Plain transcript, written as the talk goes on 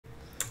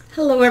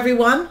Hello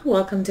everyone,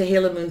 welcome to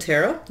Halo Moon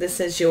Tarot. This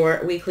is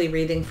your weekly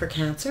reading for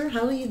Cancer.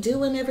 How are you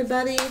doing,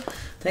 everybody?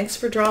 Thanks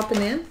for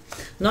dropping in.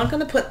 I'm not going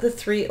to put the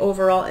 3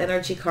 overall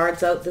energy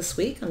cards out this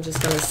week. I'm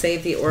just going to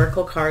save the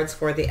oracle cards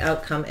for the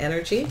outcome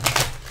energy.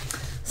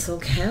 So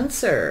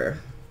Cancer,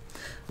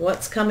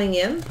 what's coming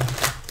in?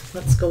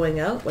 What's going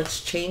out?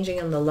 What's changing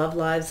in the love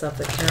lives of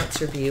the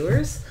Cancer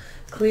viewers?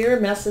 Clear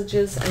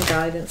messages and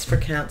guidance for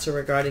Cancer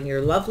regarding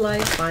your love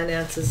life,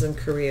 finances, and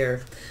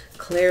career.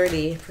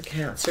 Clarity for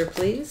Cancer,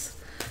 please.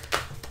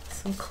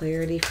 Some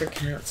clarity for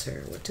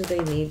Cancer. What do they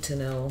need to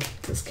know?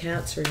 Does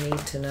Cancer need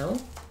to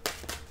know?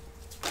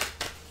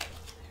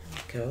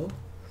 There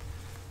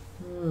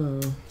we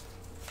go.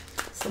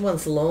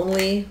 Someone's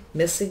lonely,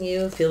 missing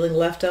you, feeling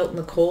left out in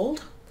the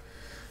cold.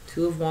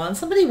 2 of Wands.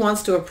 Somebody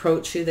wants to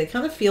approach you. They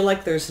kind of feel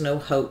like there's no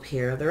hope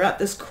here. They're at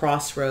this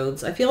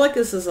crossroads. I feel like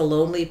this is a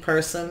lonely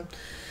person.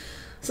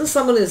 This is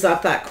someone who's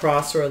at that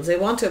crossroads. They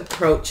want to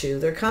approach you.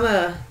 They're kind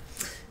of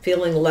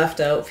feeling left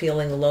out,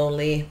 feeling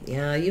lonely.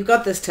 Yeah, you've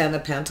got this 10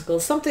 of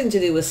Pentacles. Something to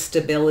do with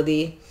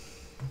stability.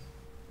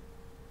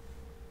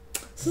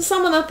 This is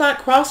someone at that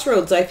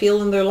crossroads, I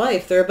feel, in their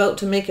life. They're about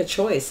to make a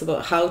choice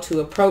about how to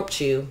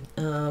approach you,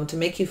 to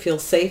make you feel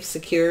safe,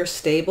 secure,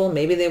 stable.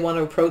 Maybe they want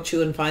to approach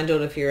you and find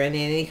out if you're in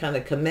any kind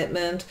of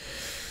commitment.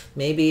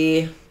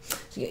 Maybe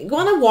you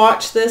want to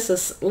watch this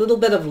a little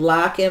bit of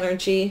lack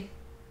energy.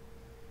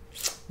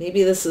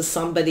 Maybe this is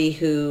somebody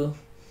who,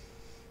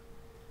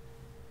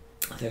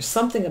 there's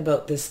something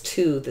about this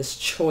too, this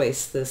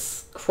choice,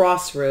 this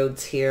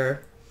crossroads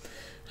here.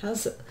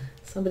 How's it?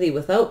 Somebody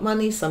without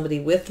money, somebody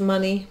with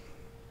money.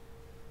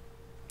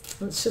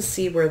 Let's just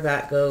see where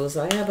that goes.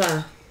 I have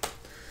a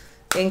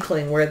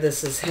inkling where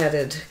this is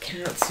headed.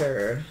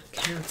 Cancer,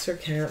 Cancer,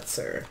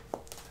 Cancer.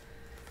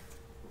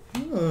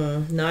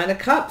 9 of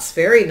Cups,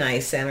 very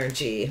nice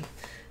energy.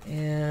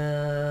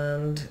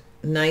 And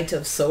Knight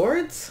of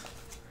Swords.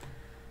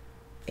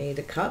 8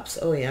 of Cups.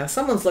 Oh yeah,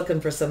 someone's looking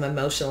for some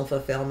emotional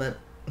fulfillment.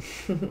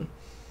 I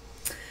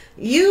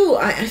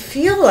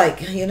feel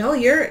like,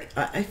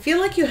 I feel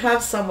like you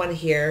have someone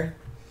here.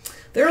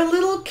 They're a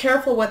little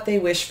careful what they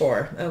wish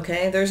for,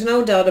 okay? There's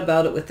no doubt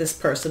about it with this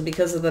person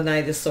because of the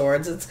Knight of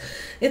Swords.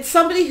 It's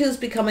somebody who's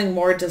becoming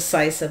more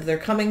decisive. They're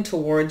coming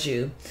towards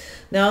you.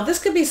 Now, this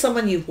could be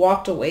someone you've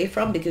walked away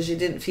from because you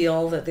didn't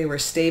feel that they were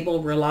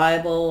stable,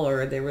 reliable,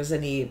 or there was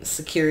any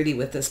security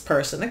with this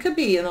person. It could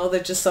be,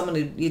 they're just someone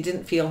who you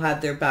didn't feel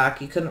had their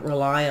back. You couldn't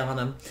rely on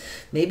them.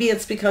 Maybe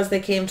it's because they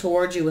came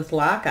towards you with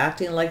lack,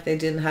 acting like they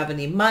didn't have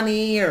any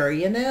money, or,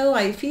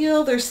 I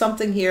feel there's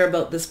something here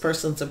about this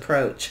person's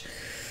approach.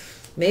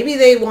 Maybe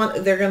they're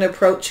going to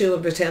approach you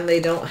and pretend they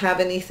don't have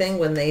anything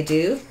when they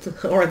do,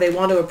 or they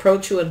want to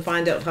approach you and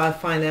find out how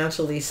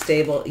financially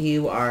stable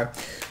you are.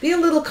 Be a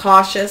little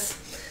cautious.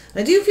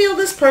 I do feel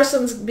this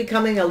person's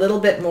becoming a little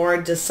bit more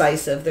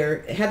decisive.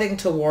 They're heading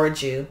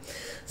towards you.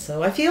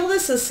 So I feel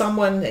this is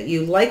someone that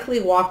you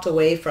likely walked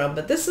away from,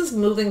 but this is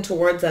moving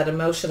towards that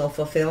emotional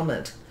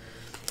fulfillment.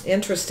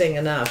 Interesting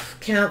enough.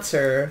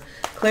 Cancer.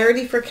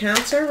 Clarity for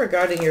Cancer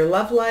regarding your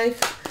love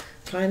life,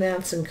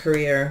 finance, and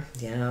career.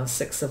 Yeah,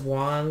 6 of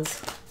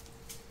Wands.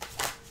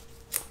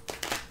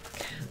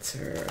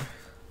 Cancer.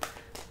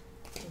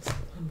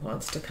 Someone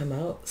wants to come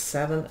out.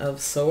 7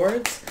 of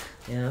Swords.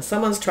 Yeah,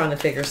 someone's trying to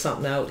figure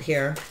something out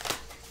here.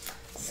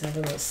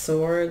 7 of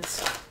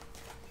Swords.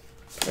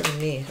 Pardon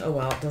me. Oh,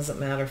 well, it doesn't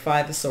matter.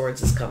 5 of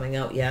Swords is coming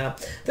out. Yeah.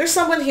 There's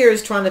someone here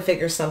who's trying to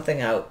figure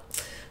something out.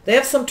 They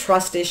have some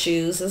trust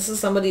issues. This is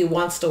somebody who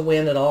wants to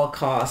win at all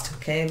cost.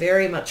 Okay,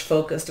 very much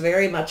focused,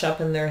 very much up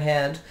in their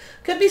head.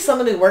 Could be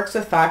someone who works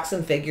with facts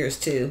and figures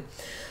too.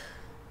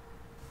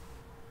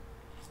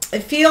 I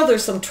feel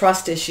there's some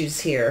trust issues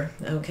here.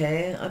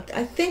 Okay,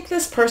 I think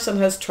this person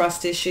has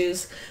trust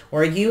issues,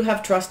 or you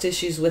have trust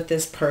issues with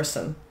this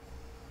person.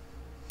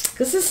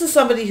 Because this is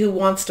somebody who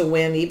wants to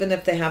win, even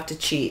if they have to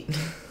cheat.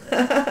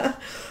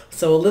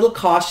 So a little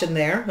caution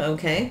there.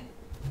 Okay.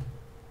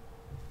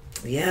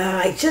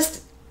 Yeah, I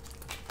just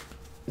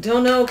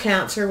don't know,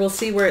 Cancer. We'll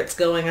see where it's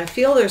going. I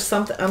feel there's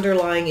some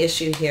underlying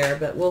issue here,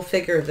 but we'll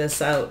figure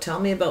this out.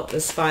 Tell me about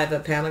this 5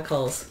 of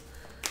Pentacles.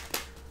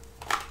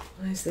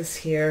 Why is this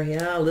here?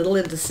 Yeah, a little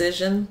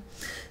indecision.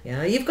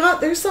 Yeah,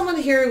 there's someone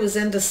here who was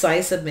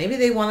indecisive. Maybe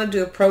they wanted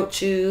to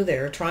approach you.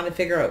 They're trying to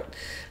figure out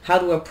how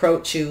to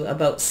approach you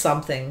about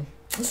something.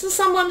 This is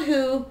someone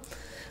who,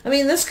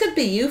 this could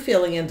be you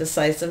feeling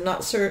indecisive,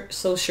 not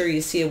so sure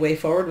you see a way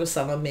forward with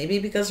someone, maybe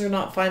because they're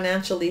not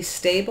financially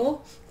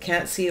stable,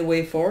 can't see a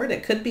way forward.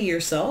 It could be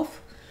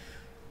yourself.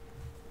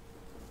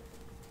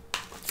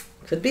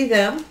 Could be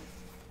them.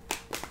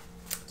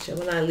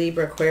 Gemini,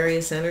 Libra,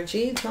 Aquarius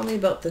energy. Tell me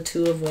about the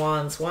 2 of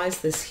Wands. Why is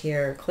this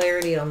here?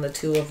 Clarity on the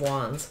 2 of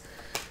Wands.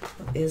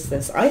 What is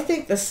this? I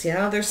think this,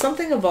 yeah, there's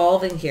something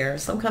evolving here,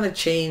 some kind of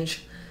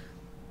change.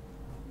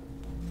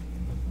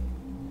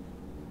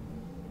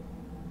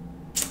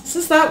 This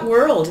is that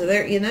world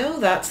there,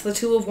 that's the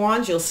 2 of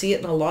Wands. You'll see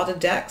it in a lot of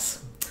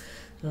decks.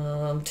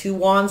 Two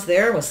wands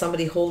there with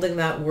somebody holding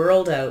that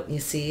world out, you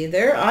see.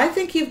 There, I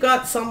think you've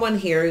got someone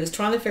here who's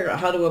trying to figure out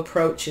how to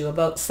approach you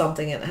about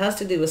something. It has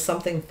to do with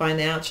something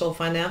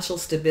financial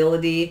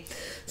stability,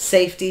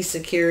 safety,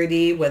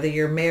 security, whether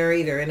you're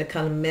married or in a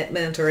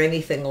commitment or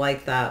anything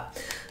like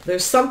that.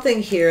 There's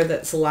something here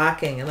that's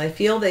lacking, and I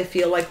feel they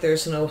feel like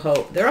there's no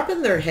hope. They're up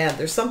in their head.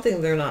 There's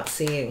something they're not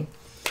seeing.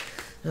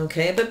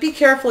 Okay, but be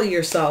careful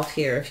yourself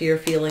here if you're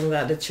feeling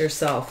that it's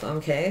yourself,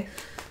 okay?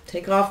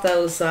 Take off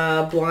those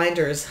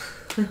blinders.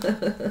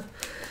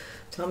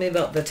 Tell me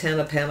about the Ten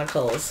of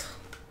Pentacles.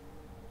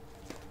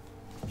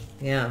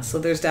 Yeah, so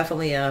there's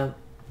definitely a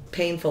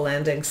painful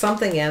ending.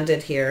 Something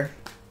ended here.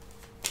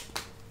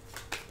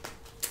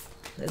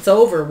 It's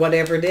over,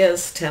 whatever it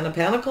is. Ten of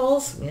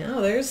Pentacles.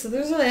 Yeah, there's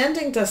an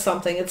ending to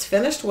something. It's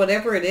finished,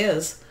 whatever it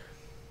is.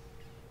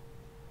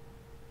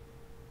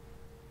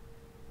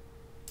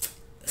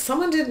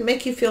 Someone didn't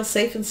make you feel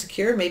safe and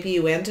secure. Maybe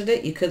you ended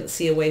it. You couldn't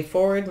see a way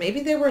forward. Maybe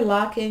they were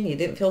lacking. You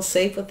didn't feel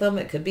safe with them.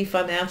 It could be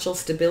financial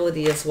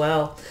stability as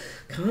well.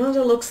 Kind of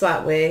looks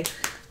that way.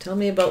 Tell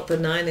me about the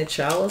Nine of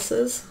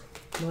Chalices.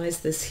 Why is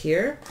this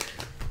here?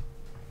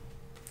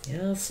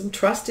 Yeah, some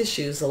trust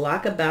issues, a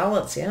lack of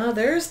balance. Yeah,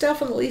 there's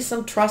definitely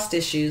some trust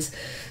issues.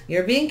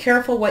 You're being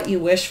careful what you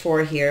wish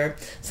for here.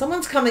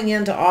 Someone's coming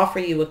in to offer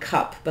you a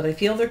cup, but I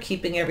feel they're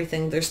keeping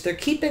everything. They're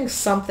keeping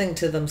something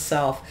to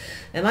themselves.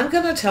 And I'm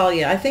going to tell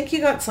you, I think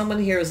you got someone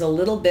here who's a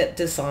little bit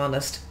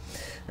dishonest.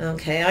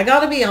 Okay, I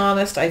got to be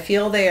honest. I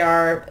feel they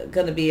are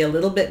going to be a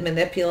little bit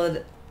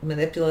manipulative.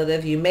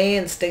 You may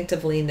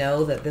instinctively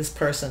know that this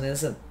person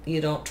isn't, you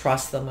don't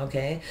trust them,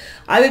 okay?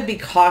 I would be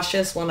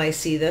cautious when I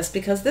see this,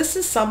 because this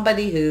is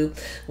somebody who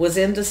was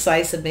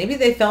indecisive. Maybe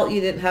they felt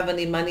you didn't have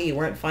any money, you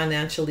weren't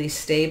financially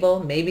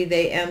stable. Maybe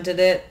they ended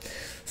it.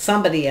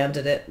 Somebody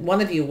ended it. One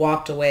of you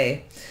walked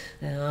away.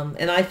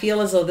 And I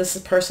feel as though this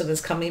person is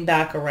coming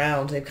back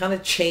around. They've kind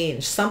of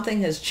changed.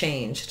 Something has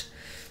changed.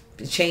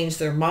 They changed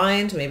their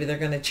mind. Maybe they're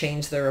going to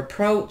change their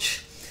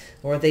approach,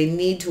 or they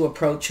need to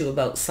approach you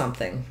about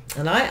something.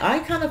 And I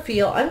kind of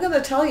feel, I'm going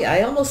to tell you,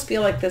 I almost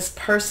feel like this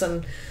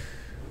person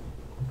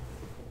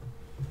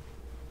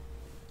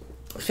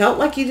felt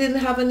like you didn't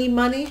have any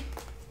money,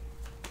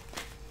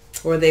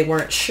 or they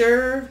weren't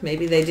sure.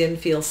 Maybe they didn't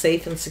feel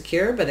safe and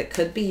secure, but it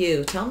could be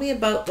you. Tell me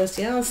about this.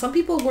 Yeah, some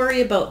people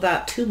worry about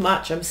that too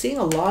much. I'm seeing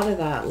a lot of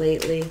that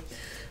lately.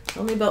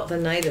 Tell me about the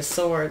Knight of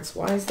Swords.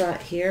 Why is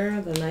that here?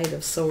 The Knight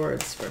of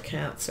Swords for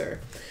Cancer.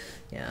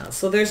 Yeah,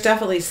 so there's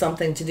definitely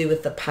something to do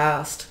with the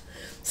past.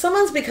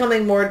 Someone's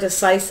becoming more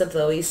decisive,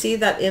 though. You see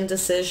that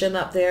indecision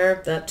up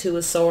there, that Two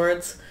of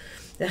Swords?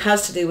 It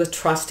has to do with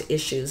trust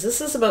issues.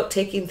 This is about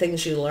taking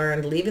things you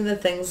learned, leaving the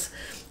things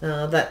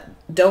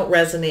that don't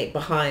resonate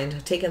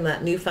behind, taking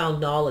that newfound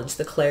knowledge,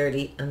 the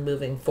clarity, and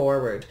moving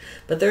forward.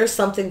 But there's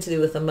something to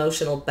do with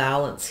emotional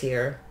balance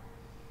here.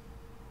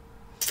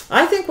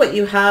 I think what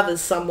you have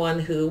is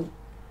someone who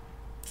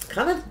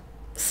kind of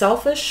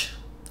selfish.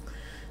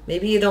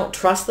 Maybe you don't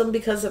trust them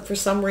because of, for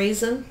some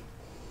reason.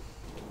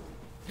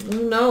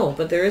 No,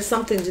 but there is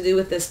something to do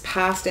with this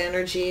past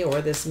energy,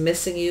 or this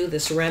missing you,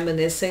 this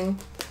reminiscing.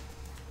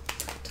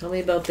 Tell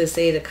me about this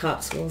Eight of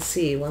Cups. We'll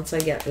see once I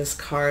get this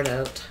card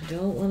out. I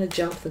don't want to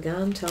jump the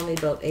gun. Tell me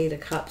about Eight of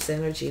Cups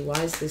energy.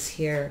 Why is this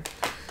here?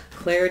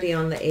 Clarity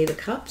on the Eight of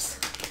Cups.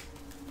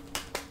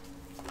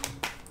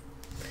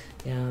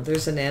 Yeah,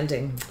 there's an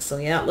ending. So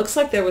yeah, it looks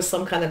like there was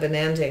some kind of an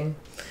ending.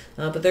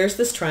 But there's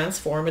this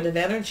transformative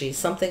energy.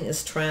 Something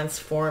is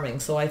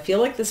transforming. So I feel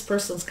like this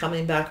person's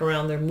coming back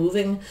around. They're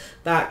moving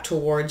back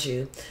towards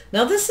you.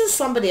 Now this is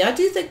somebody, I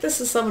do think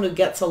this is someone who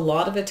gets a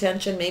lot of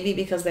attention, maybe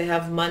because they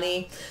have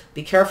money.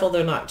 Be careful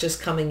they're not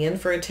just coming in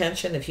for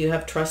attention. If you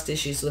have trust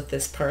issues with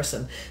this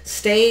person,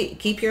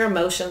 keep your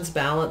emotions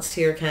balanced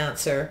here,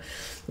 Cancer.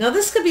 Now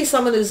this could be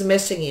someone who's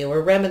missing you,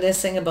 or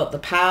reminiscing about the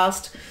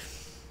past.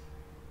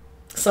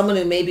 Someone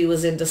who maybe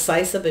was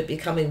indecisive but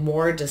becoming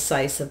more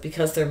decisive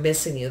because they're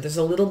missing you. There's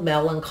a little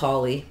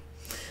melancholy.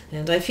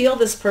 And I feel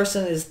this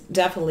person is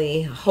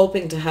definitely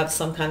hoping to have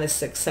some kind of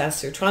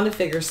success, or trying to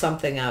figure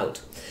something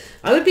out.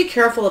 I would be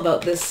careful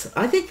about this.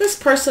 I think this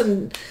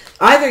person,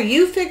 either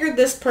you figured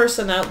this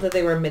person out that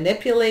they were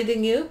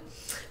manipulating you,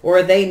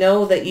 or they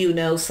know that you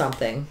know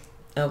something.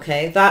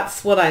 Okay,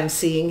 that's what I'm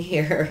seeing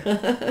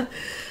here.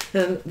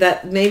 And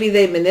that maybe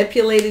they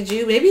manipulated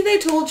you. Maybe they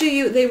told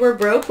you they were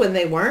broke when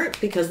they weren't,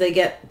 because they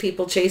get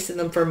people chasing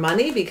them for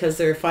money because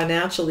they're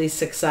financially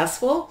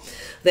successful.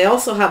 They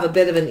also have a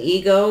bit of an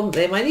ego.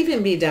 They might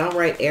even be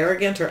downright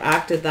arrogant or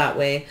acted that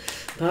way.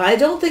 But I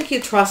don't think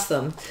you trust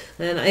them.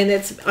 And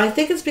I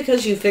think it's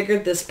because you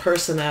figured this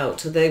person out.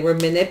 They were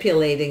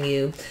manipulating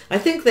you. I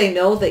think they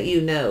know that you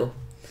know.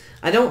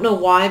 I don't know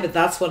why, but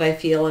that's what I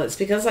feel. And it's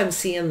because I'm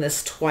seeing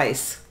this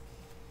twice.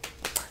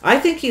 I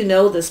think you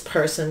know this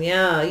person.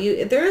 Yeah,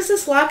 there is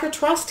this lack of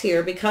trust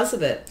here because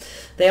of it.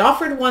 They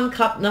offered one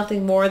cup,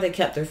 nothing more. They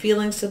kept their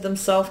feelings to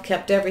themselves,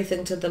 kept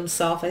everything to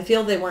themselves. I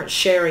feel they weren't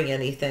sharing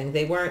anything.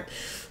 They weren't,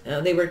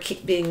 they were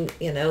being,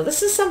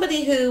 this is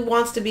somebody who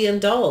wants to be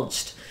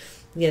indulged.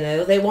 You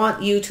know, they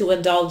want you to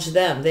indulge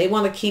them. They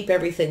want to keep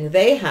everything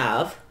they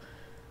have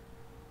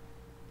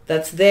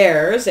that's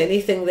theirs,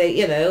 anything they,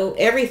 you know,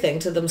 everything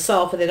to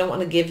themselves, and they don't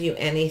want to give you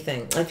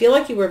anything. I feel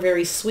like you were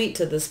very sweet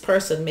to this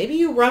person. Maybe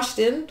you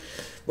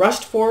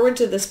rushed forward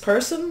to this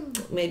person,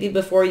 maybe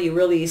before you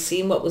really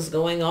seen what was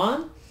going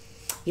on.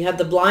 You had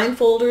the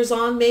blindfolders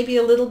on maybe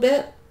a little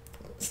bit.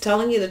 It's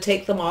telling you to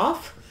take them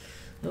off.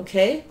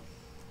 Okay.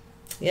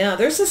 Yeah,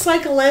 there's a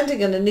cycle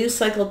ending and a new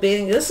cycle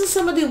beginning. This is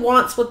somebody who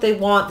wants what they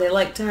want. They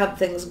like to have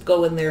things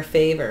go in their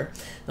favor.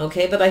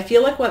 Okay, but I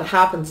feel like what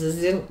happens is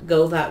it didn't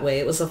go that way.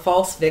 It was a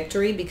false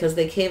victory because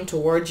they came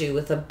towards you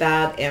with a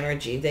bad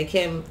energy. They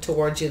came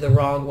towards you the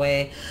wrong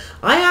way.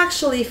 I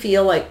actually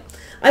feel like,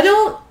 I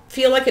don't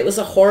feel like it was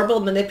a horrible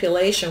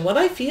manipulation. What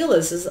I feel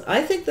is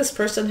I think this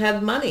person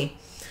had money.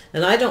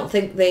 And I don't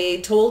think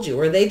they told you,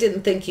 or they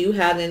didn't think you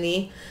had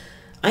any.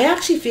 I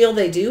actually feel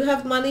they do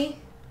have money,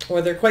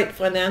 or they're quite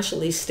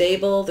financially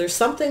stable. There's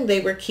something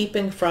they were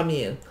keeping from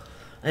you.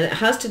 And it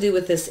has to do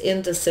with this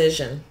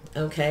indecision,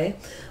 okay?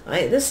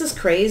 This is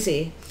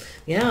crazy.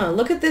 Yeah,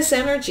 look at this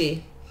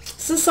energy.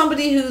 This is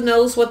somebody who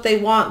knows what they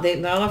want. They're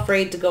not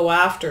afraid to go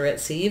after it.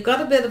 See, you've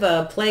got a bit of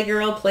a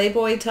playgirl,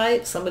 playboy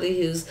type,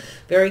 somebody who's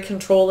very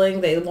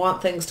controlling. They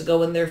want things to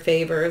go in their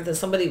favor. There's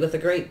somebody with a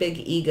great big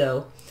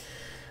ego.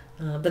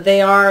 But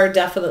they are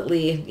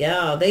definitely,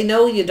 yeah, they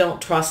know you don't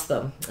trust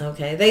them,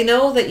 okay? They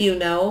know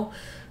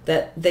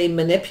that they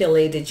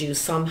manipulated you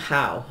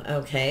somehow,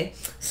 okay?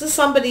 This is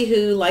somebody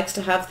who likes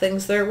to have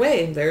things their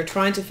way. They're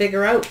trying to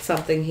figure out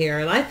something here,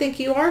 and I think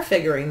you are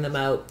figuring them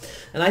out.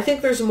 And I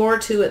think there's more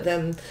to it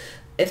than,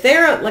 if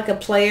they're like a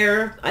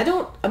player,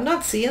 I'm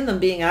not seeing them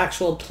being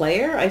actual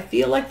player. I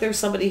feel like they're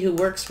somebody who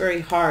works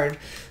very hard.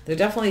 They're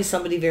definitely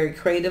somebody very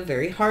creative,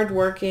 very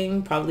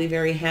hardworking, probably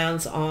very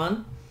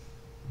hands-on.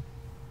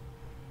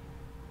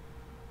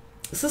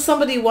 This is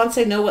somebody, once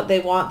they know what they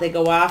want, they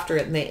go after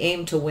it and they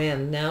aim to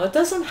win. Now, it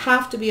doesn't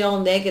have to be all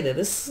negative.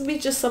 This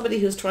is just somebody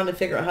who's trying to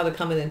figure out how to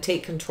come in and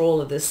take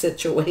control of this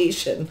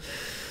situation.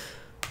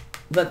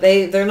 But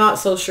they're not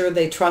so sure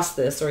they trust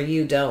this, or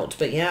you don't.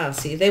 But yeah,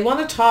 see, they want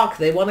to talk.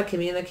 They want to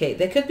communicate.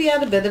 They could be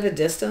at a bit of a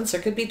distance.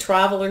 There could be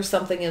travel or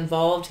something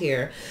involved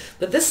here.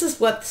 But this is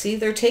what, see,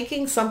 they're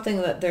taking something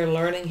that they're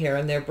learning here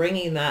and they're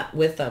bringing that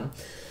with them.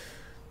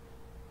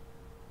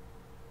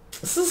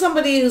 This is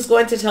somebody who's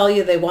going to tell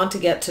you they want to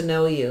get to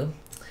know you.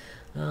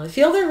 I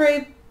feel they're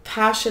very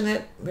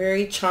passionate,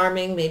 very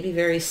charming, maybe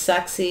very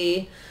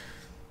sexy,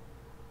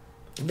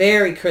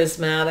 very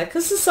charismatic.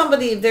 This is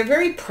somebody, they're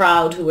very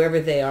proud, whoever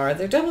they are.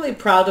 They're definitely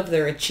proud of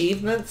their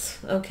achievements,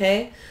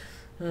 okay?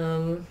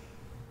 Could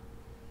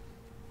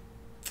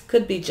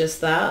be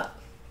just that.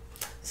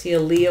 See a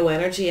Leo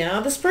energy. Yeah,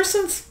 this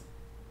person's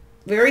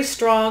very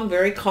strong,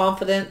 very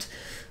confident,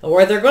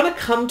 or they're going to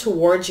come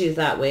towards you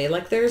that way.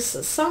 Like there's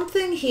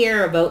something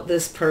here about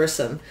this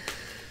person.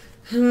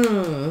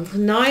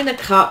 Nine of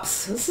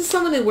Cups. This is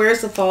someone who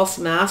wears a false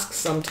mask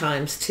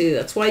sometimes too.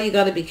 That's why you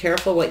got to be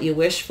careful what you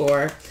wish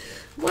for.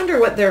 I wonder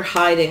what they're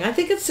hiding. I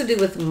think it's to do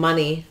with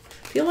money.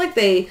 I feel like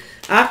they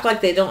act like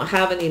they don't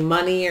have any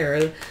money,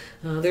 or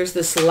there's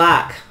this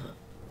lack.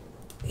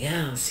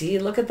 Yeah, see,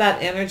 look at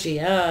that energy.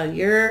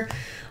 Yeah,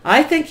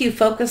 I think you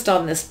focused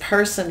on this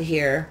person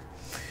here.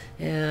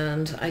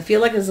 And I feel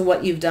like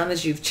what you've done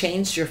is you've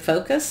changed your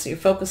focus. You're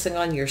focusing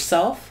on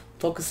yourself,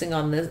 focusing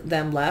on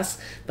them less.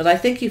 But I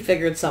think you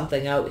figured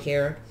something out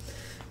here,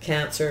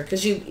 Cancer.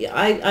 Because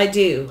I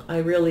do. I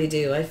really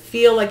do. I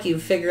feel like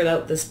you've figured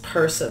out this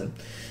person.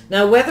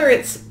 Now, whether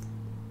it's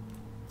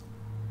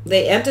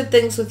they ended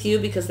things with you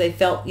because they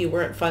felt you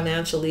weren't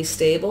financially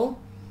stable,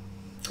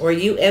 or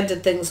you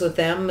ended things with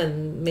them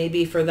and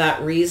maybe for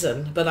that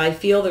reason. But I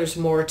feel there's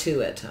more to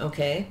it,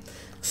 okay?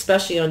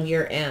 Especially on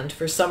your end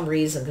for some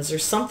reason, because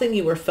there's something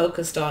you were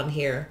focused on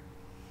here.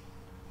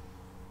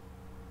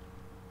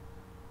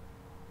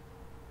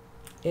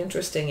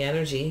 Interesting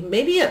energy.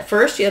 Maybe at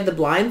first you had the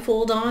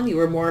blindfold on. You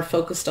were more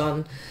focused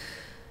on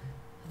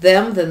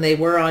them than they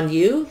were on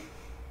you.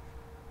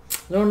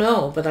 I don't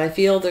know, but I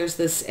feel there's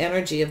this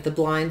energy of the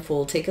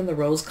blindfold, taking the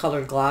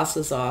rose-colored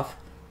glasses off.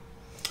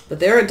 But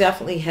they're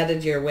definitely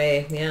headed your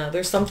way. Yeah,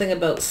 there's something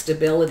about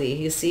stability.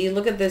 You see,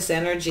 look at this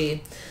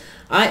energy.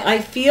 I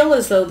feel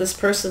as though this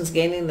person's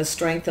gaining the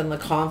strength and the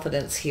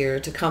confidence here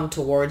to come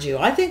towards you.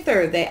 I think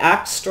they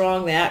act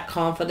strong, they act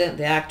confident,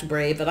 they act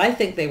brave, but I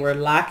think they were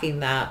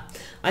lacking that.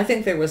 I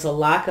think there was a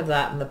lack of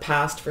that in the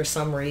past for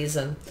some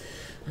reason.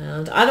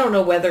 And I don't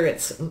know whether it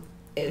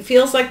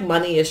feels like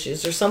money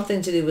issues or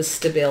something to do with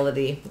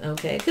stability.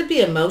 Okay, it could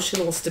be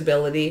emotional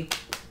stability,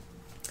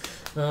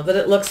 but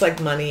it looks like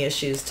money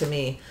issues to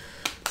me.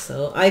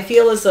 So I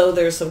feel as though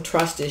there's some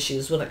trust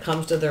issues when it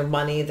comes to their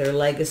money, their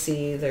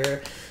legacy,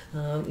 their...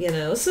 you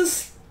know,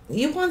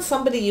 you want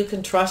somebody you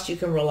can trust, you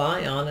can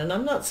rely on, and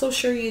I'm not so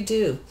sure you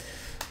do.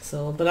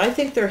 So, but I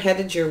think they're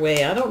headed your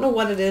way. I don't know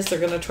what it is. They're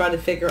going to try to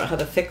figure out how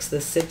to fix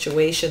this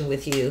situation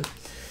with you.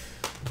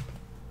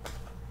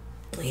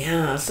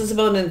 Yeah, this is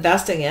about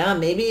investing. Yeah,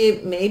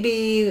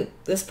 maybe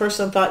this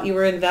person thought you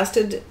were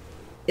invested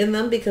in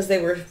them because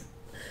they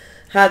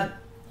had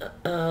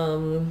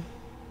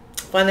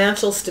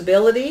financial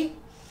stability.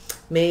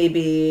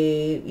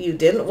 Maybe you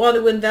didn't want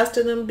to invest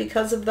in them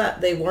because of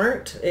that. They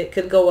weren't. It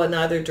could go in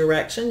either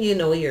direction. You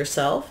know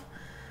yourself.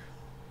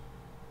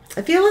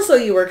 I feel as though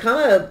you were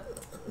kind of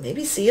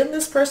maybe seeing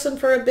this person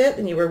for a bit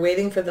and you were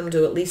waiting for them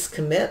to at least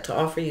commit, to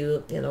offer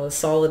you, you know, a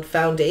solid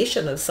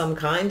foundation of some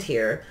kind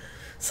here.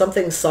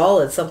 Something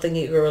solid, something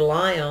you can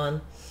rely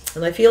on.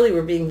 And I feel you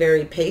were being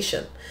very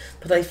patient.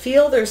 But I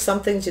feel there's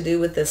something to do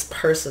with this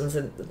person's,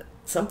 and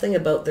something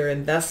about their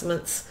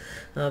investments,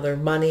 their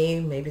money,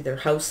 maybe their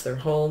house, their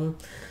home,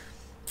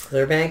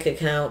 their bank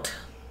account.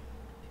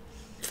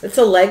 It's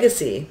a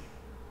legacy.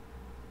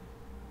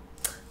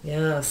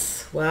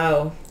 Yes.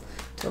 Wow.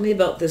 Tell me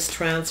about this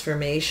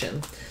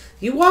transformation.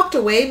 You walked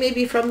away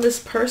maybe from this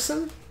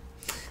person.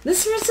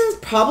 This person's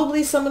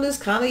probably someone who's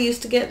kind of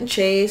used to getting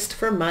chased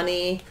for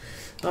money,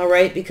 all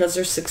right, because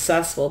they're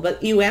successful.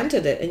 But you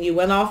ended it and you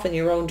went off in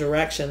your own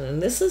direction. And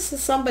this is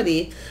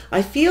somebody,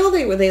 I feel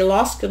they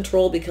lost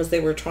control because they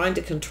were trying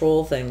to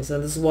control things.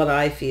 And this is what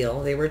I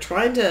feel. They were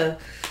trying to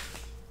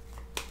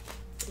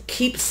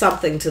keep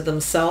something to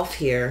themselves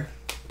here.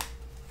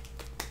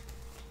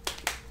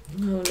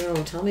 Oh no,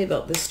 tell me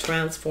about this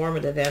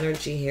transformative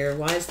energy here.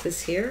 Why is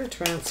this here?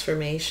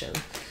 Transformation.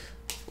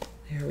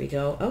 There we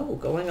go. Oh,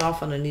 going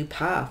off on a new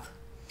path.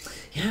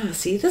 Yeah,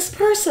 see, this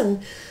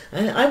person,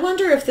 I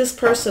wonder if this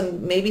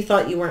person maybe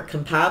thought you weren't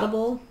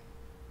compatible.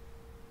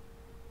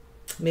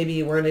 Maybe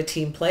you weren't a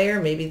team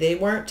player. Maybe they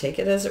weren't. Take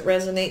it as it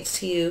resonates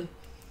to you.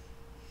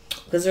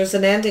 Because there's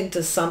an ending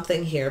to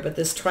something here, but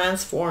this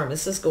transform,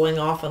 this is going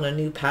off on a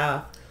new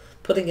path,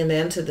 putting an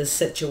end to this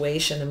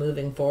situation and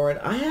moving forward.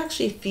 I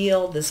actually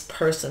feel this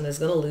person is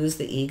going to lose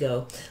the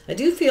ego. I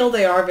do feel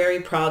they are very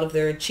proud of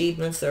their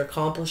achievements, their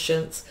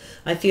accomplishments.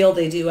 I feel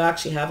they do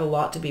actually have a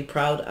lot to be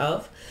proud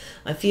of.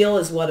 I feel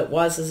is what it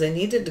was is they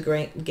needed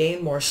to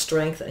gain more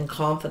strength and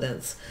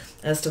confidence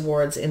as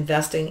towards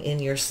investing in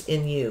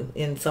you,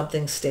 in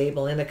something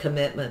stable, in a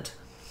commitment.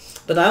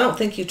 But I don't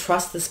think you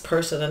trust this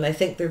person, and I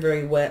think they're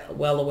very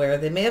well aware.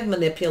 They may have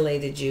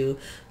manipulated you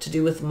to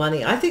do with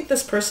money. I think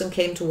this person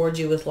came towards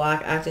you with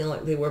lack, acting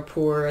like they were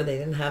poor, they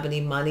didn't have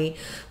any money,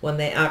 when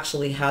they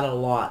actually had a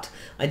lot.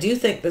 I do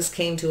think this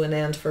came to an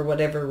end for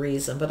whatever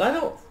reason, but I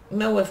don't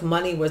know if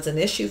money was an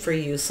issue for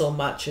you so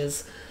much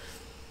as...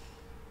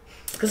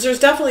 Because there's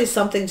definitely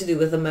something to do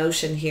with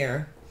emotion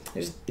here.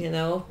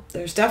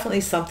 There's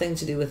definitely something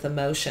to do with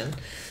emotion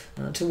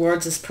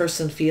towards this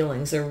person's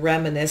feelings. They're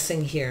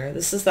reminiscing here.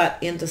 This is that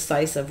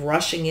indecisive,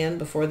 rushing in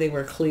before they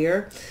were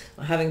clear,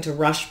 having to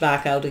rush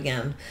back out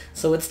again.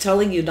 So it's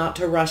telling you not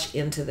to rush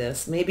into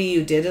this. Maybe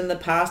you did in the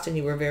past and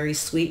you were very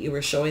sweet. You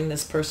were showing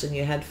this person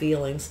you had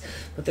feelings.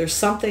 But there's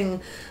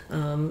something,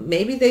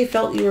 maybe they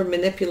felt you were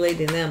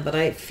manipulating them. But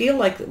I feel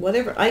like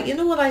you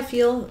know what I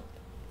feel?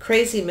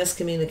 Crazy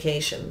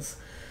miscommunications.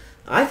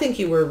 I think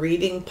you were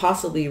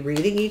possibly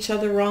reading each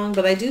other wrong,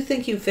 but I do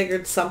think you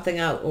figured something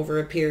out over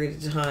a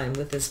period of time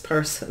with this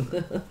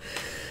person.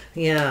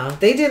 Yeah,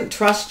 they didn't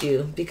trust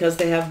you because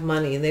they have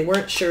money, and they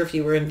weren't sure if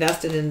you were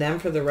invested in them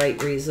for the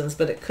right reasons,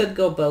 but it could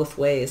go both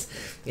ways.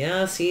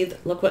 Yeah, see,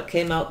 look what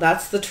came out.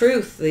 That's the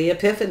truth, the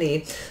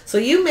epiphany. So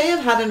you may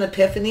have had an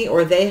epiphany,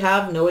 or they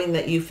have, knowing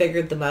that you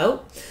figured them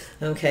out,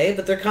 okay,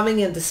 but they're coming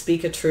in to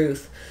speak a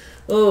truth.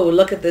 Oh,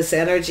 look at this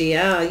energy.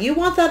 Yeah, you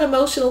want that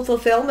emotional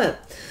fulfillment.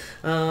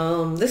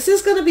 This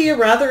is going to be a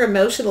rather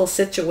emotional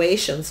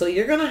situation. So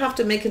you're going to have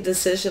to make a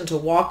decision to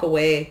walk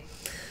away,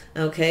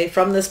 okay,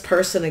 from this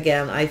person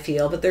again, I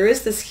feel. But there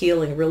is this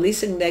healing,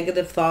 releasing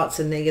negative thoughts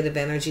and negative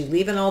energy,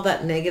 leaving all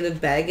that negative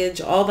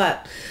baggage, all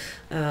that,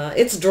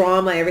 it's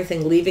drama,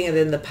 everything, leaving it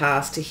in the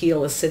past to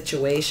heal a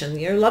situation.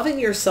 You're loving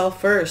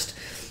yourself first.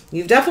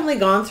 You've definitely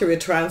gone through a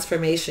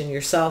transformation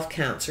yourself,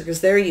 Cancer,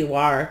 because there you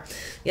are.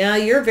 Yeah,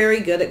 you're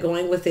very good at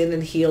going within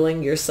and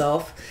healing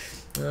yourself.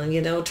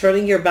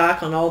 Turning your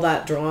back on all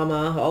that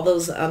drama, all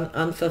those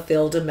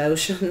unfulfilled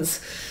emotions,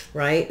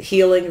 right?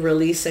 Healing,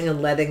 releasing,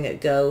 and letting it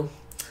go.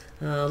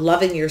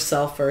 Loving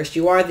yourself first.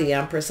 You are the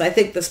Empress. I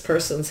think this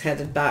person's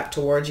headed back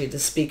towards you to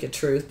speak a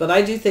truth, but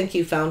I do think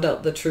you found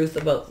out the truth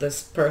about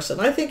this person.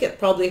 I think it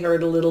probably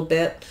hurt a little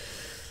bit.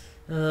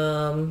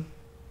 But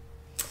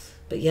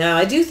yeah,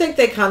 I do think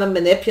they kind of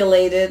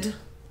manipulated,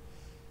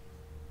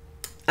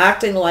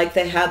 acting like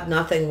they had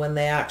nothing when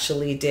they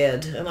actually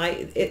did. And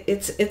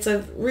it's a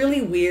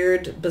really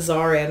weird,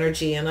 bizarre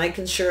energy, and I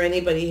can sure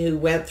anybody who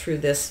went through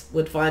this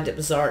would find it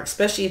bizarre,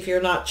 especially if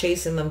you're not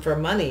chasing them for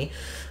money.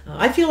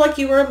 I feel like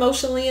you were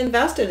emotionally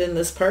invested in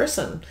this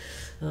person,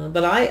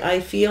 but I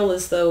feel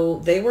as though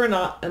they were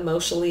not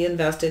emotionally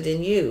invested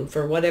in you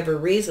for whatever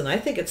reason. I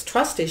think it's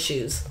trust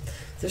issues.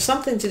 There's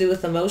something to do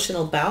with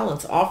emotional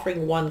balance,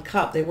 offering one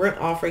cup. They weren't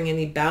offering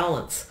any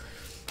balance,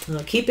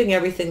 keeping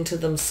everything to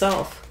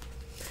themselves.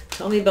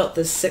 Tell me about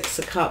this Six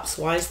of Cups.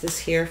 Why is this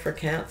here for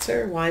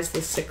Cancer? Why is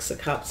this Six of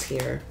Cups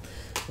here?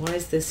 Why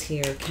is this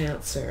here,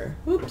 Cancer?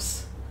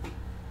 Oops.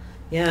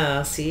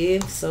 Yeah, see?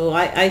 So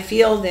I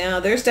feel now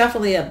there's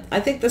definitely I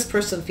think this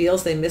person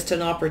feels they missed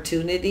an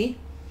opportunity.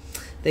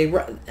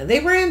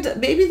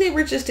 Maybe they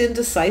were just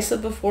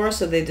indecisive before,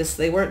 so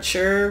they weren't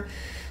sure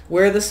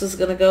where this was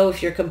going to go,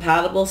 if you're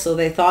compatible, so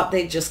they thought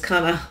they just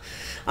kind of,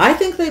 I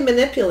think they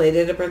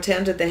manipulated and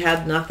pretended they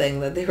had nothing,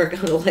 that they were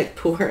going to like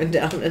pour and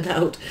down and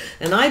out.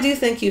 And I do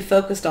think you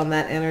focused on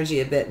that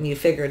energy a bit and you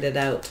figured it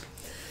out.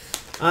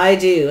 I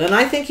do. And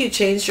I think you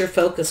changed your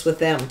focus with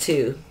them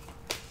too.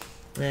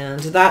 And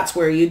that's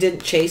where you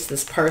didn't chase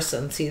this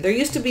person. See, they're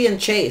used to being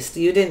chased.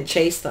 You didn't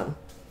chase them.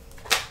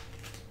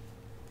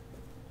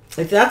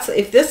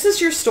 If this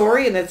is your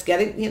story and it's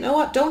getting, you know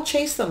what, don't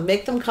chase them.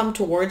 Make them come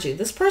towards you.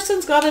 This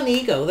person's got an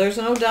ego. There's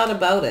no doubt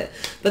about it.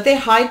 But they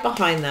hide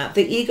behind that.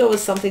 The ego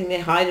is something they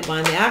hide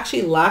behind. They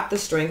actually lack the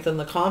strength and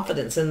the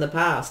confidence in the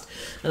past.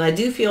 And I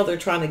do feel they're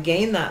trying to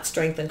gain that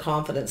strength and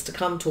confidence to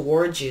come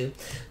towards you,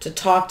 to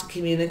talk, to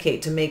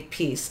communicate, to make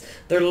peace.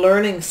 They're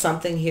learning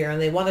something here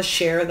and they want to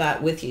share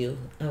that with you,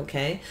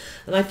 okay?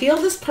 And I feel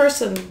this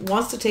person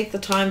wants to take the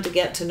time to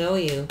get to know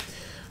you.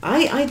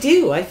 I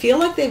do. I feel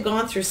like they've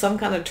gone through some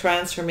kind of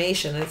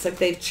transformation. It's like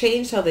they've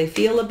changed how they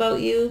feel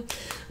about you.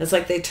 It's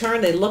like they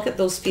look at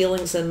those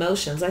feelings and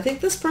emotions. I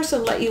think this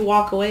person let you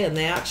walk away and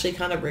they actually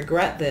kind of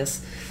regret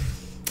this.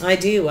 I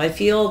do. I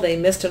feel they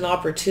missed an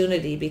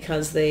opportunity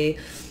because they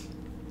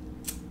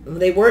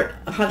weren't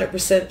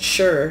 100%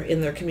 sure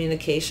in their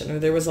communication, or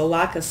there was a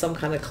lack of some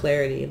kind of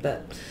clarity.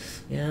 But,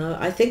 you know,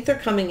 I think they're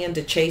coming in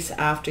to chase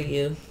after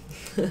you.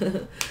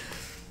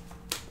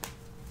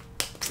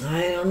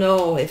 I don't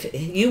know, if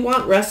you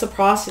want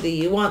reciprocity,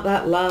 you want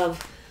that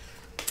love.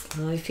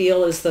 I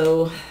feel as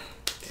though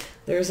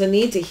there's a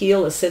need to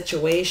heal a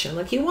situation.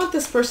 Like you want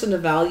this person to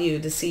value,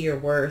 to see your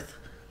worth.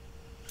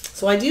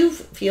 So I do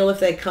feel if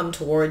they come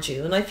towards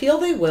you, and I feel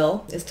they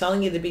will, is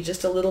telling you to be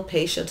just a little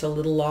patient, a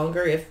little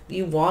longer if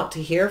you want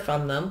to hear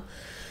from them.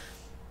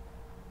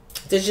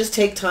 To just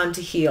take time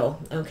to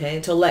heal, okay,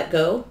 to let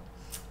go.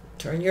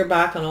 Turn your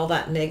back on all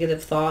that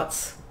negative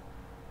thoughts.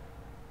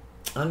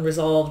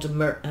 Unresolved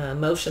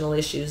emotional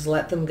issues,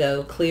 let them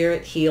go, clear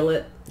it, heal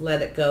it,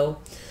 let it go.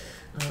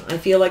 I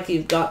feel like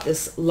you've got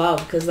this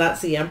love, because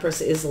that's the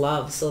Empress, is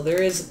love. So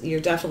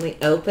you're definitely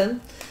open,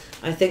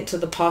 I think, to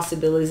the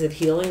possibilities of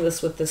healing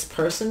this with this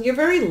person. You're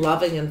very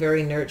loving and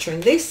very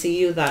nurturing. They see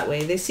you that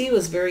way. They see you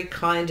as very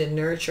kind and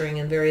nurturing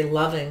and very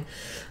loving.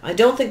 I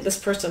don't think this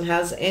person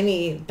has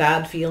any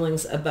bad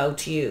feelings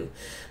about you,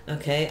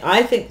 okay?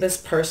 I think this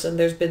person,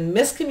 there's been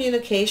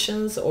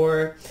miscommunications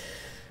or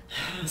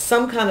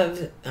some kind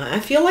of, I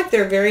feel like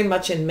they're very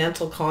much in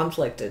mental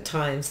conflict at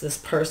times, this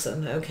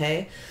person,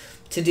 okay,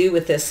 to do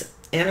with this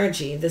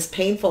energy, this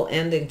painful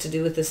ending, to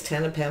do with this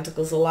Ten of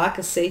Pentacles, a lack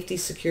of safety,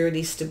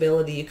 security,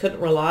 stability. You couldn't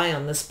rely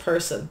on this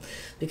person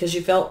because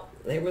you felt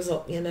there was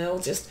a, you know,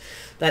 just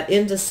that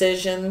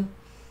indecision,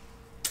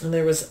 and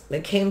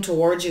they came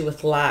towards you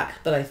with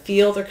lack. But I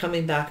feel they're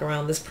coming back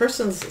around. This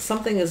person's,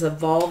 something is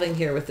evolving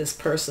here with this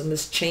person,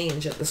 this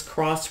change at this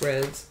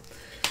crossroads.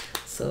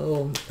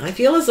 So I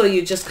feel as though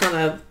you just kind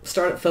of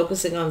started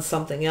focusing on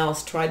something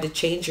else, tried to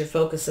change your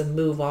focus and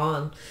move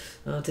on,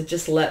 to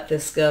just let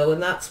this go.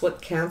 And that's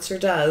what Cancer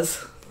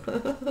does.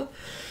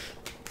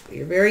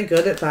 You're very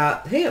good at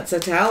that. Hey, it's a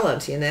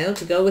talent, you know,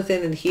 to go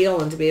within and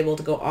heal and to be able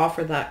to go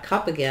offer that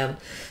cup again.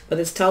 But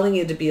it's telling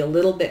you to be a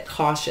little bit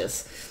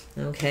cautious.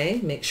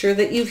 Okay, make sure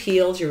that you've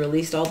healed, you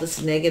released all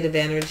this negative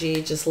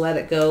energy, just let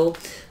it go.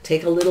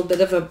 Take a little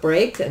bit of a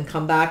break and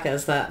come back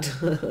as that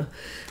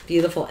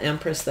beautiful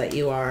Empress that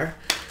you are.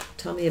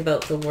 Tell me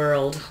about the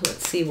world.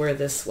 Let's see where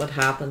what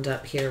happened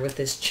up here with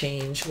this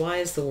change. Why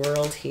is the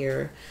world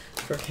here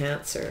for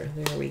Cancer?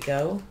 There we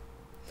go.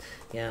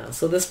 Yeah,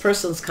 so this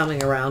person's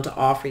coming around to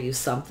offer you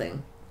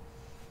something.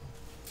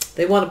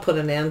 They want to put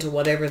an end to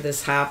whatever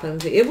this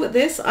happened.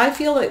 I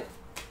feel like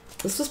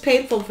this was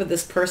painful for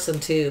this person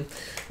too.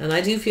 And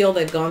I do feel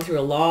they've gone through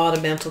a lot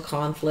of mental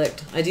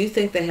conflict. I do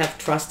think they have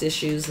trust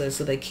issues,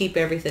 so they keep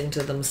everything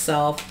to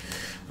themselves.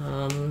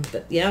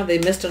 But yeah, they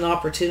missed an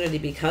opportunity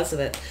because of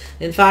it.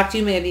 In fact,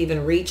 you may have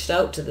even reached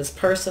out to this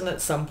person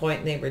at some point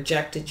and they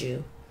rejected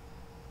you.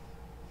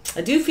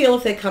 I do feel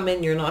if they come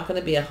in, you're not going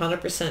to be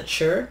 100%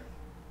 sure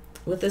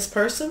with this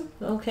person,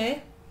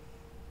 okay?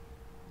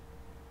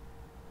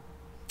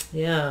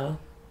 Yeah.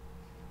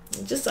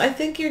 I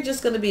think you're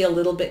just going to be a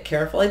little bit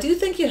careful. I do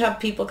think you have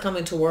people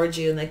coming towards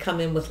you and they come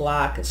in with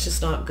lack. It's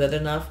just not good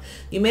enough.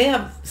 You may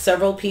have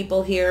several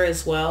people here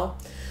as well.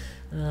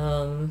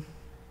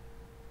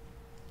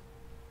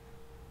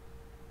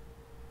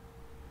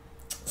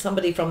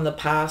 Somebody from the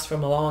past,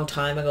 from a long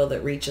time ago,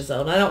 that reaches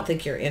out. I don't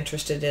think you're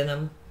interested in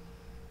them.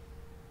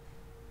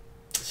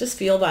 Just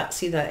feel that,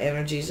 see that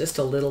energy just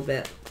a little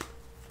bit.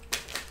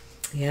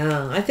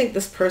 Yeah, I think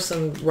this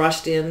person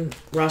rushed in,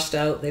 rushed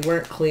out. They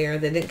weren't clear.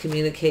 They didn't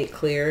communicate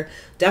clear.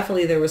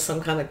 Definitely there was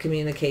some kind of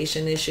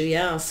communication issue.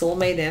 Yeah,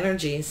 soulmate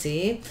energy,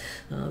 see?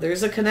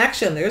 There's a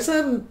connection. There's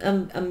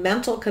a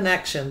mental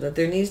connection, that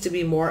there needs to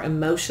be more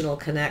emotional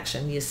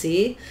connection, you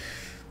see?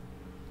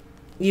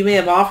 You may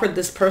have offered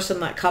this person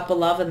that cup of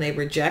love and they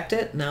reject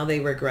it. Now they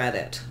regret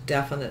it.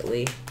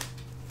 Definitely.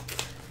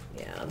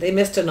 Yeah. they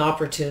missed an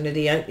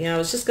opportunity. I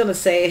was just going to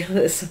say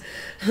this,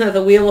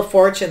 the Wheel of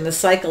Fortune, the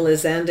cycle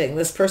is ending.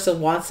 This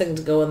person wants things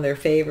to go in their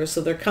favor.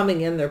 So they're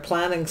coming in, they're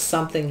planning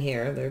something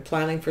here. They're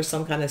planning for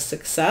some kind of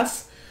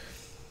success.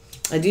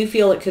 I do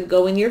feel it could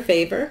go in your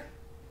favor.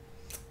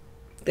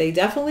 They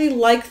definitely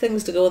like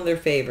things to go in their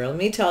favor. Let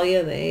me tell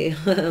you, they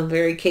are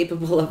very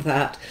capable of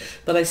that.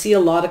 But I see a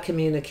lot of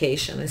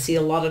communication. I see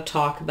a lot of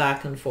talk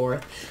back and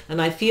forth.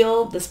 And I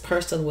feel this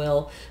person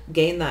will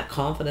gain that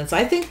confidence.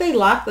 I think they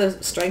lack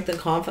the strength and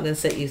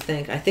confidence that you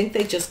think. I think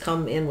they just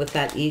come in with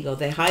that ego.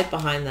 They hide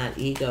behind that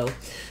ego.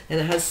 And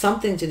it has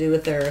something to do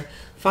with their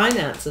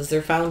finances,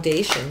 their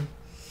foundation.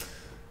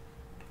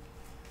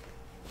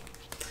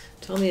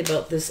 Tell me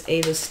about this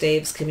Eight of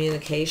Staves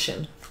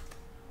communication.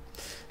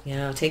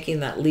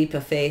 Taking that leap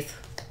of faith.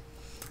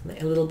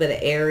 A little bit of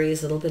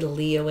Aries, a little bit of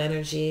Leo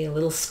energy, a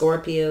little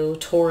Scorpio,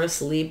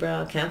 Taurus,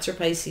 Libra, Cancer,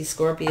 Pisces,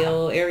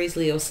 Scorpio, Aries,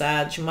 Leo,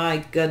 Sag.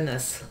 My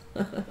goodness.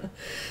 A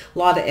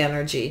lot of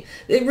energy.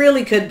 It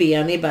really could be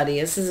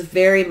anybody. This is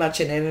very much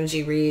an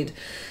energy read.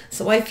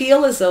 So I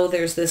feel as though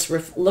there's this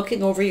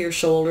looking over your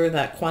shoulder,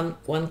 that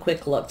one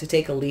quick look to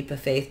take a leap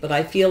of faith. But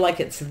I feel like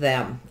it's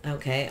them.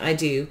 Okay, I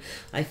do.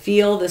 I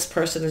feel this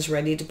person is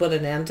ready to put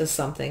an end to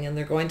something, and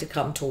they're going to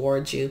come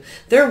towards you.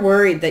 They're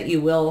worried that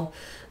you will,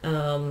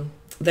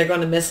 they're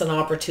going to miss an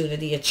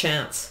opportunity, a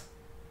chance.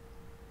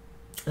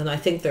 And I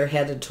think they're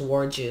headed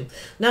towards you.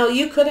 Now,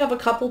 you could have a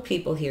couple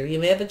people here. You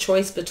may have a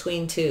choice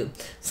between two.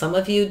 Some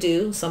of you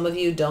do. Some of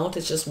you don't.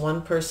 It's just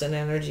one person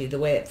energy, the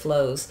way it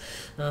flows.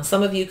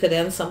 Some of you could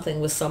end something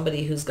with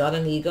somebody who's got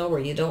an ego where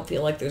you don't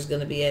feel like there's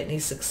going to be any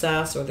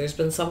success, or there's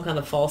been some kind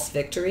of false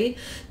victory.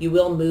 You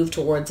will move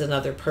towards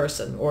another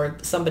person, or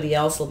somebody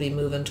else will be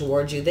moving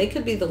towards you. They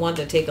could be the one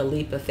to take a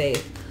leap of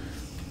faith.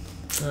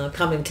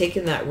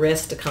 Taking that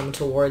risk to come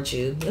towards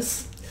you.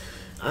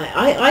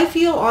 I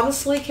feel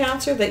honestly,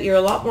 Cancer, that you're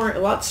a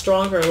lot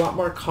stronger, a lot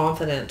more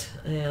confident,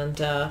 and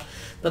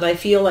but I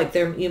feel like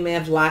you may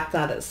have lacked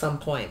that at some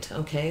point.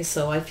 Okay,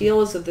 so I feel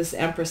as if this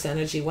Empress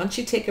energy, once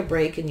you take a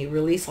break and you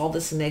release all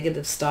this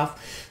negative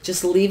stuff,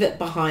 just leave it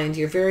behind.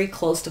 You're very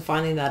close to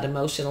finding that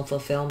emotional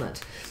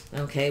fulfillment.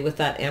 Okay, with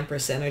that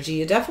Empress energy,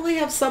 you definitely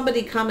have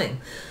somebody coming.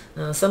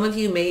 Some of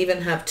you may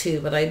even have two,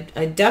 but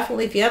I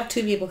definitely, if you have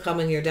two people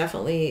coming, you're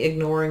definitely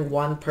ignoring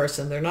one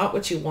person. They're not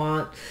what you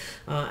want.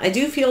 I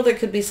do feel there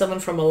could be someone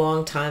from a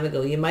long time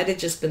ago. You might have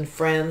just been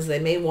friends. They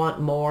may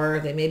want more.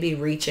 They may be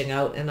reaching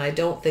out, and I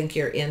don't think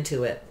you're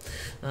into it.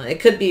 It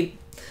could be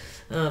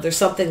there's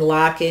something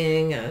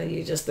lacking.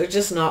 They're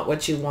just not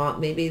what you want.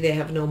 Maybe they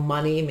have no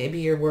money. Maybe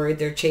you're worried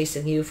they're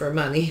chasing you for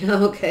money.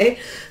 Okay,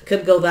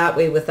 could go that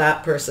way with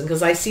that person,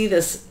 because I see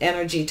this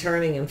energy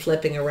turning and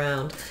flipping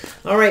around.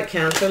 All right,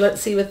 Cancer,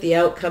 let's see what the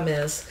outcome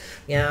is.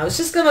 I was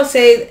just going to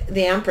say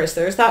the Empress.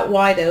 There's that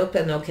wide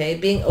open, okay?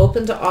 Being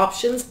open to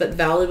options, but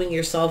valuing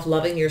yourself,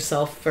 loving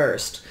yourself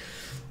first.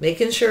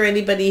 Making sure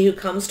anybody who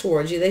comes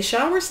towards you, they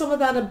shower some of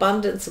that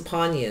abundance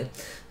upon you,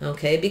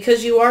 okay?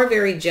 Because you are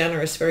very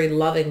generous, very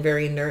loving,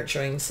 very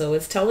nurturing. So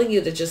it's telling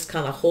you to just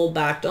kind of hold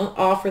back. Don't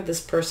offer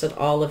this person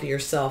all of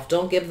yourself.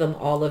 Don't give them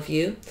all of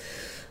you.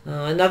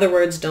 In other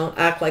words, don't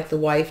act like the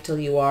wife till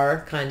you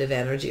are kind of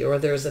energy, or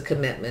there's a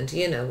commitment.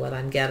 You know what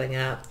I'm getting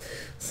at.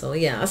 So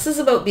this is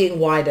about being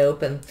wide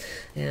open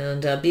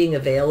and being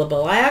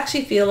available. I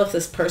actually feel if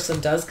this person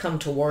does come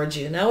towards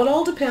you, now it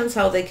all depends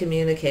how they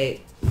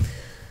communicate.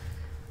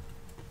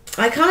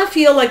 I kind of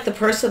feel like the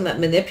person that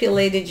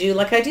manipulated you,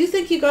 like I do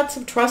think you got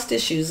some trust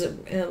issues,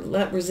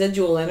 that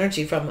residual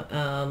energy from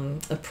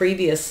a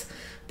previous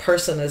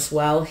person as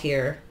well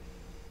here.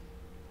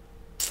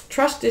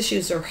 Trust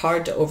issues are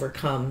hard to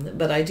overcome,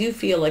 but I do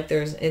feel like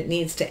it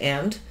needs to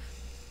end.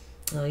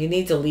 You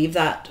need to leave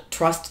that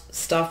trust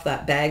stuff,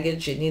 that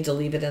baggage. You need to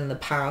leave it in the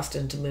past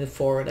and to move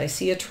forward. I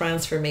see a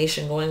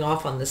transformation going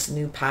off on this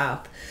new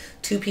path.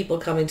 Two people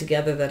coming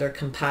together that are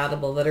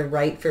compatible, that are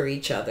right for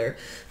each other.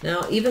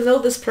 Now, even though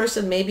this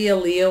person may be a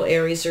Leo,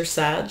 Aries, or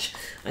Sag,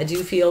 I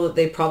do feel that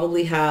they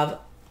probably have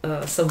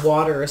some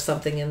water or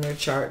something in their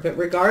chart. But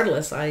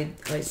regardless, I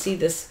see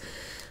this.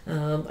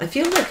 I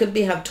feel like could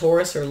have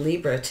Taurus or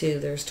Libra too.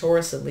 There's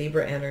Taurus and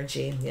Libra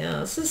energy.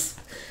 This is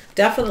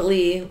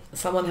definitely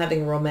someone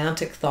having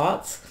romantic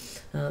thoughts.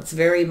 It's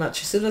very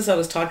much, as soon as I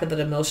was talking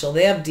about emotional,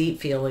 they have deep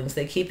feelings.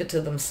 They keep it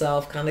to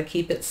themselves, kind of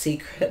keep it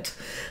secret.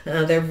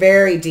 They're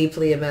very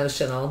deeply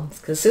emotional.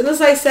 As soon as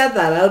I said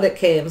that, out it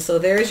came. So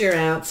there's your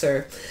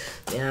answer.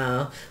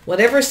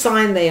 Whatever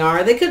sign they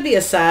are, they could be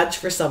a Sag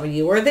for some of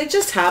you, or they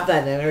just have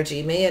that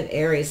energy. May and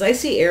Aries. I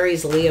see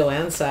Aries, Leo,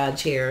 and Sag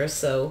here.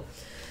 So,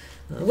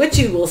 which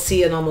you will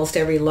see in almost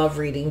every love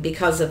reading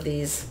because of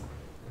these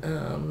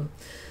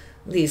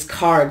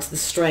cards, the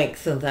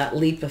strength and that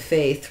leap of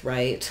faith,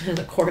 right? And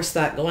of course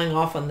that going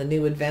off on the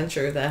new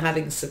adventure, that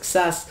having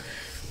success.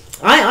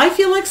 I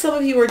feel like some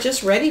of you are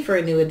just ready for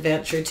a new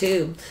adventure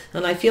too.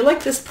 And I feel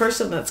like this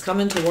person that's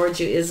coming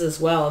towards you is as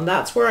well. And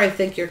that's where I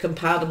think you're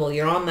compatible.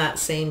 You're on that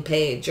same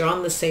page. You're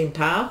on the same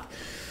path.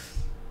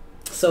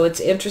 So it's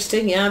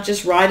interesting, yeah,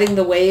 just riding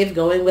the wave,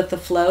 going with the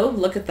flow.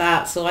 Look at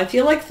that. So I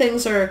feel like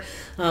things are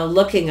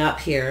looking up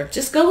here.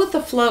 Just go with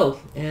the flow,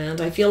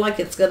 and I feel like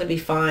it's going to be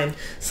fine.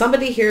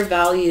 Somebody here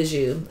values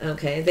you,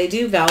 okay? They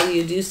do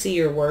value, do see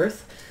your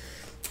worth.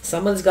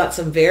 Someone's got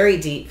some very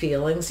deep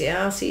feelings.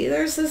 Yeah, see,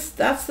 there's this,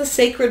 that's the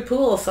sacred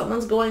pool.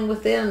 Someone's going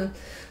within,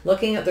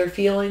 looking at their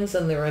feelings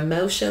and their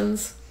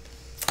emotions.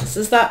 This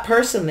is that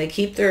person. They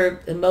keep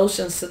their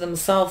emotions to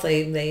themselves.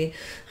 They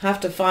have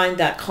to find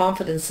that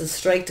confidence and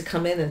strength to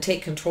come in and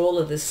take control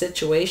of this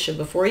situation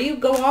before you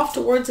go off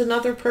towards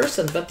another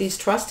person. But these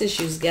trust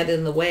issues get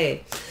in the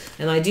way.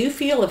 And I do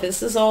feel if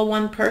this is all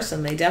one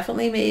person, they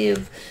definitely may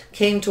have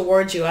came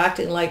towards you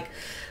acting like,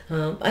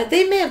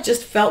 they may have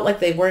just felt like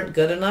they weren't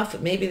good enough.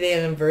 Maybe they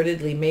had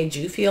inadvertently made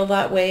you feel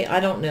that way. I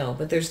don't know.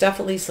 But there's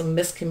definitely some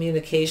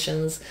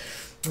miscommunications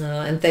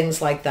and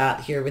things like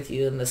that here with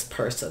you and this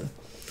person.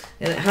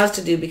 And it has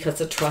to do because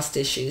of trust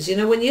issues. You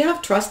know, when you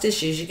have trust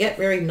issues, you get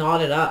very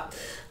knotted up.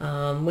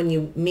 When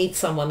you meet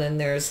someone and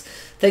there's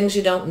things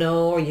you don't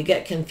know, or you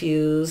get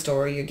confused,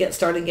 or you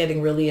starting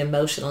getting really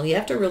emotional, you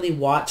have to really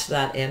watch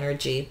that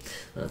energy.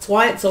 That's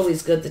why it's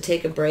always good to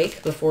take a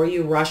break before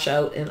you rush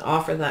out and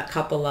offer that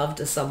cup of love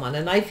to someone.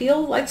 And I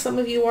feel like some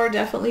of you are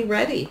definitely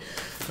ready.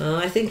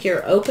 I think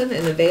you're open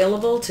and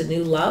available to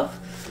new love.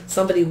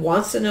 Somebody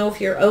wants to know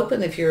if you're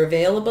open, if you're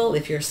available,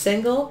 if you're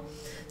single.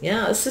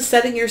 Yeah, this is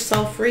setting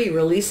yourself free,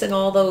 releasing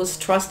all those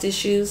trust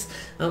issues.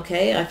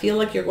 Okay, I feel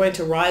like you're going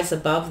to rise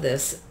above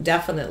this,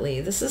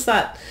 definitely. This is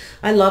that,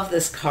 I love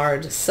this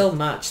card so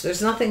much.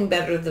 There's nothing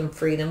better than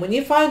freedom. When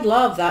you find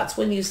love, that's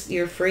when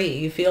you're free.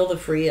 You feel the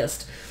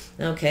freest.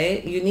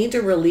 Okay, you need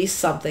to release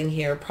something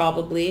here,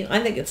 probably.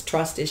 I think it's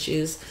trust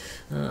issues.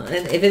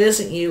 And if it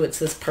isn't you, it's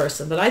this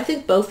person. But I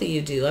think both of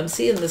you do. I'm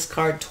seeing this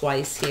card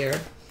twice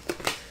here.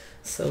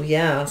 So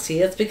yeah, see,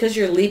 it's because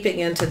you're leaping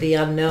into the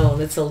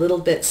unknown. It's a little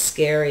bit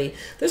scary.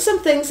 There's some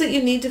things that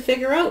you need to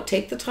figure out.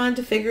 Take the time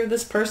to figure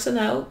this person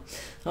out.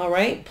 All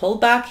right, pull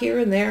back here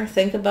and there.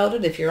 Think about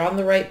it if you're on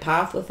the right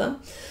path with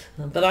them.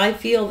 But I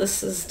feel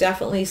this is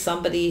definitely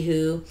somebody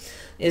who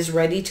is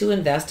ready to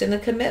invest in a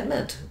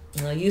commitment.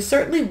 You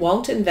certainly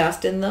won't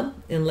invest in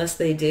them unless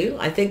they do.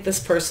 I think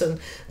this person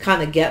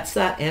kind of gets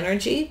that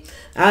energy.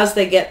 As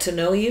they get to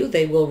know you,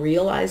 they will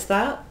realize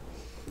that.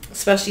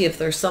 Especially if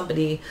there's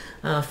somebody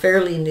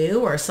fairly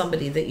new or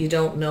somebody that you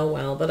don't know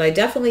well. But I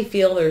definitely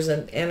feel there's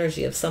an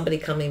energy of somebody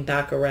coming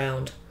back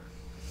around,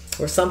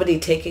 or somebody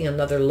taking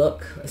another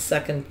look, a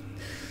second,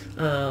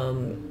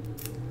 a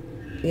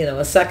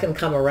second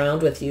come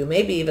around with you,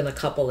 maybe even a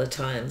couple of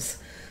times.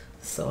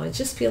 So I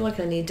just feel like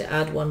I need to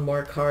add one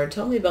more card.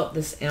 Tell me about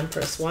this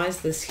Empress. Why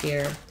is this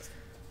here?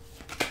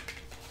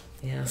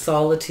 Yeah,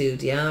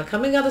 solitude. Yeah,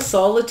 coming out of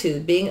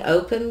solitude, being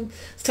open.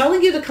 It's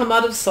telling you to come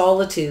out of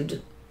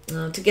solitude.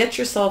 To get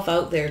yourself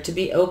out there, to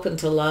be open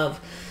to love.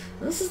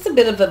 This is a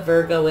bit of a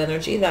Virgo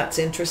energy. That's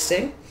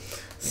interesting.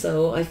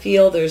 So I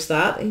feel there's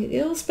that.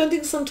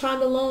 Spending some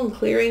time alone,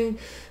 clearing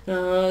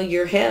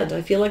your head.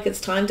 I feel like it's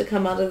time to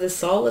come out of this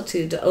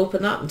solitude, to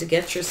open up and to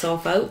get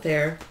yourself out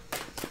there.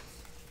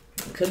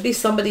 It could be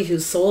somebody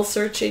who's soul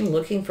searching,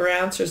 looking for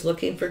answers,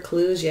 looking for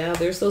clues. Yeah,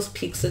 there's those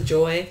peaks of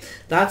joy.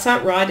 That's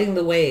not riding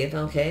the wave,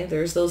 okay?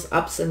 There's those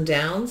ups and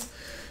downs.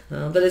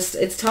 But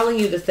it's telling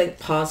you to think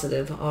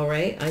positive, all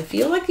right? I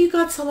feel like you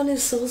got someone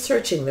who's soul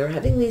searching. They're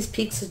having these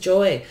peaks of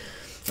joy.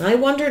 I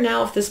wonder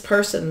now if this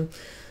person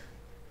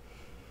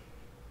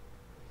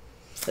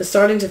is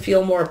starting to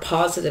feel more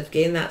positive,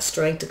 gain that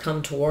strength to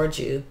come towards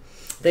you.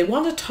 They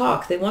want to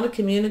talk. They want to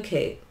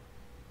communicate.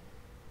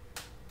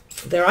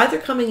 They're either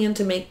coming in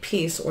to make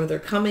peace, or they're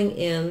coming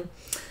in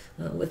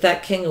with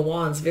that King of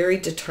Wands, very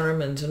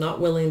determined, not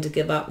willing to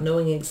give up,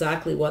 knowing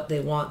exactly what they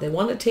want. They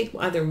want to take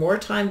either more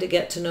time to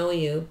get to know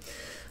you,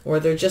 or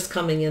they're just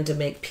coming in to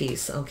make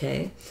peace,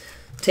 okay?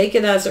 Take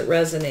it as it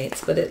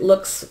resonates, but it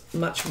looks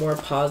much more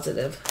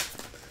positive.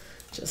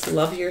 Just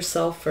love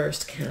yourself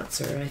first,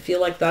 Cancer. I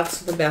feel like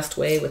that's the best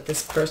way with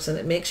this person.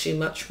 It makes you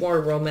much more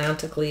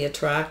romantically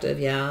attractive,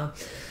 yeah.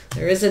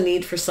 There is a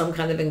need for some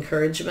kind of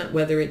encouragement,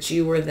 whether it's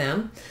you or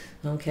them,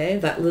 okay?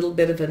 That little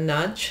bit of a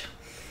nudge.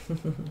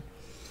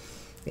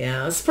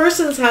 Yeah, I feel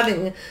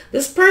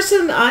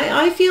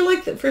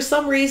like that for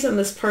some reason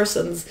this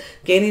person's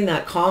gaining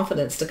that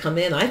confidence to come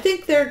in. I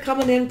think they're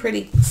coming in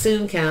pretty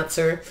soon,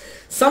 Cancer.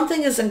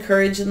 Something is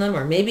encouraging them,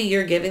 or maybe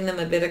you're giving them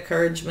a bit of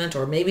encouragement,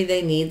 or maybe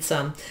they need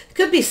some. It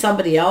could be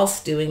somebody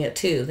else doing it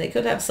too. They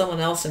could have someone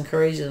else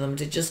encouraging them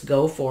to just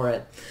go for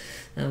it,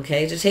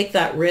 okay, to take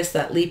that risk,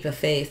 that leap of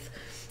faith.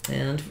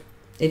 And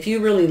if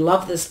you really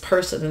love this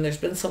person and there's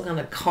been some kind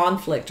of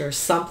conflict or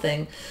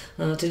something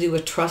to do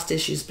with trust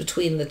issues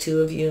between the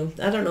two of you,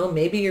 I don't know,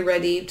 maybe you're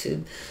ready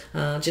to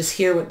just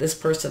hear what this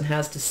person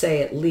has to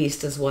say, at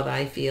least is what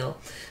I feel.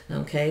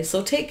 Okay,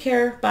 so take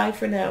care. Bye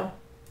for now.